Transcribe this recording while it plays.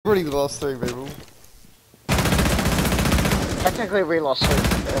Already lost 3 people. Technically we lost 2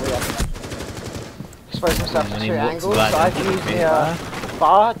 earlier. Exposed himself to 2 angles, right so I can use the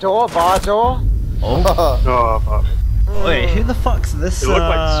bar door. Oh. Oh, fuck. Wait, who the fuck's this? It looked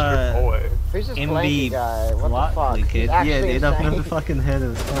like strip boy. Who's this MB blanky guy? What the fuck? kid. He's Yeah, actually dude, I've insane. never fucking heard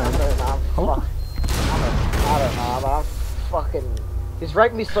of his I name. don't know, I don't know, but I'm fucking... He's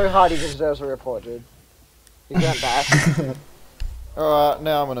raped me so hard he deserves a report, dude. He's went back. Alright,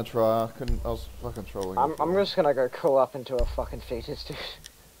 now I'm gonna try. I was fucking trolling. I'm just gonna go cool up into a fucking fetus, dude.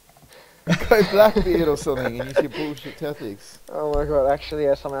 Go Blackbeard or something and use your bullshit tactics. Oh my god, actually,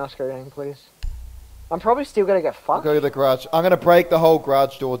 yeah, someone else go in, please. I'm probably still gonna get I'll fucked. go to the garage. I'm gonna break the whole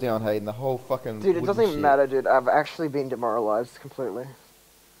garage door down, Hayden. The whole fucking. Dude, it doesn't even shit. matter, dude. I've actually been demoralized completely.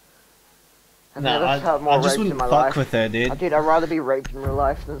 I've No, never felt more I just raped in wouldn't my fuck life. with her, dude. Dude, I'd rather be raped in real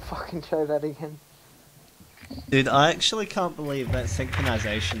life than fucking show that again. Dude, I actually can't believe that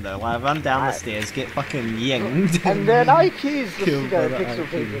synchronization though. Like, I run down the stairs, get fucking yinged. And then I accuse the Killed by the pixel IQ.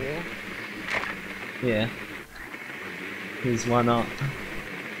 people, yeah? Yeah. Because why not?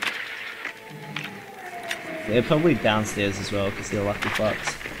 They're probably downstairs as well, because they're lucky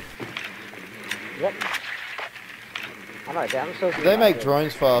fucks. Yep. I know, downstairs. They make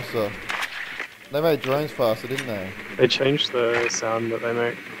drones faster. They made drones faster, didn't they? They changed the sound that they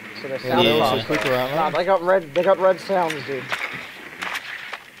make. So they Yeah, sound they're also faster. quicker, aren't Nah, they? they got red sounds, dude.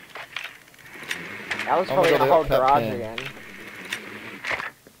 Alex Oh my probably God, gonna they hold got garage Capcan. again.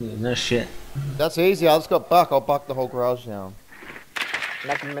 Yeah, no shit. That's easy. I just got buck. I'll buck the whole garage down.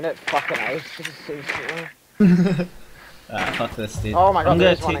 Next minute, fucking ace. Just instantly. Fuck this, dude. Oh my God, I'm gonna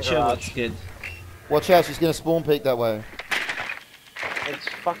there's one in teach you garage. what's good. Watch out, she's gonna spawn peek that way. It's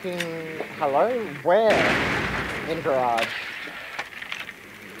fucking... Hello? Where? In garage.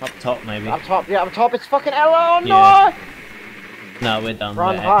 Up top, maybe. Up top, yeah, up top, it's fucking Ella, oh Yeah. no! No, we're done.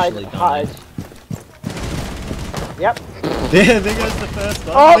 Run, we're hide, actually done. hide. Yep. There goes the first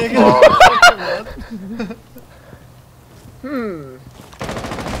one. Oh! There goes the second one.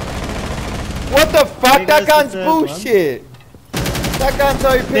 What the fuck? There That goes the gun's third bullshit! That gun's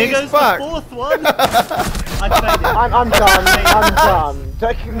OP There as goes fuck! the fourth one. I faded. I'm done, I'm done.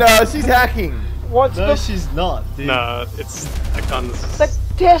 That- No, she's hacking! What's No, the... she's not, dude. Nah, it's that gun's. The That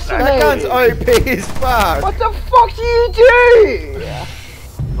gun's decimated! OP as fuck! What the fuck do you do?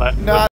 Like, No,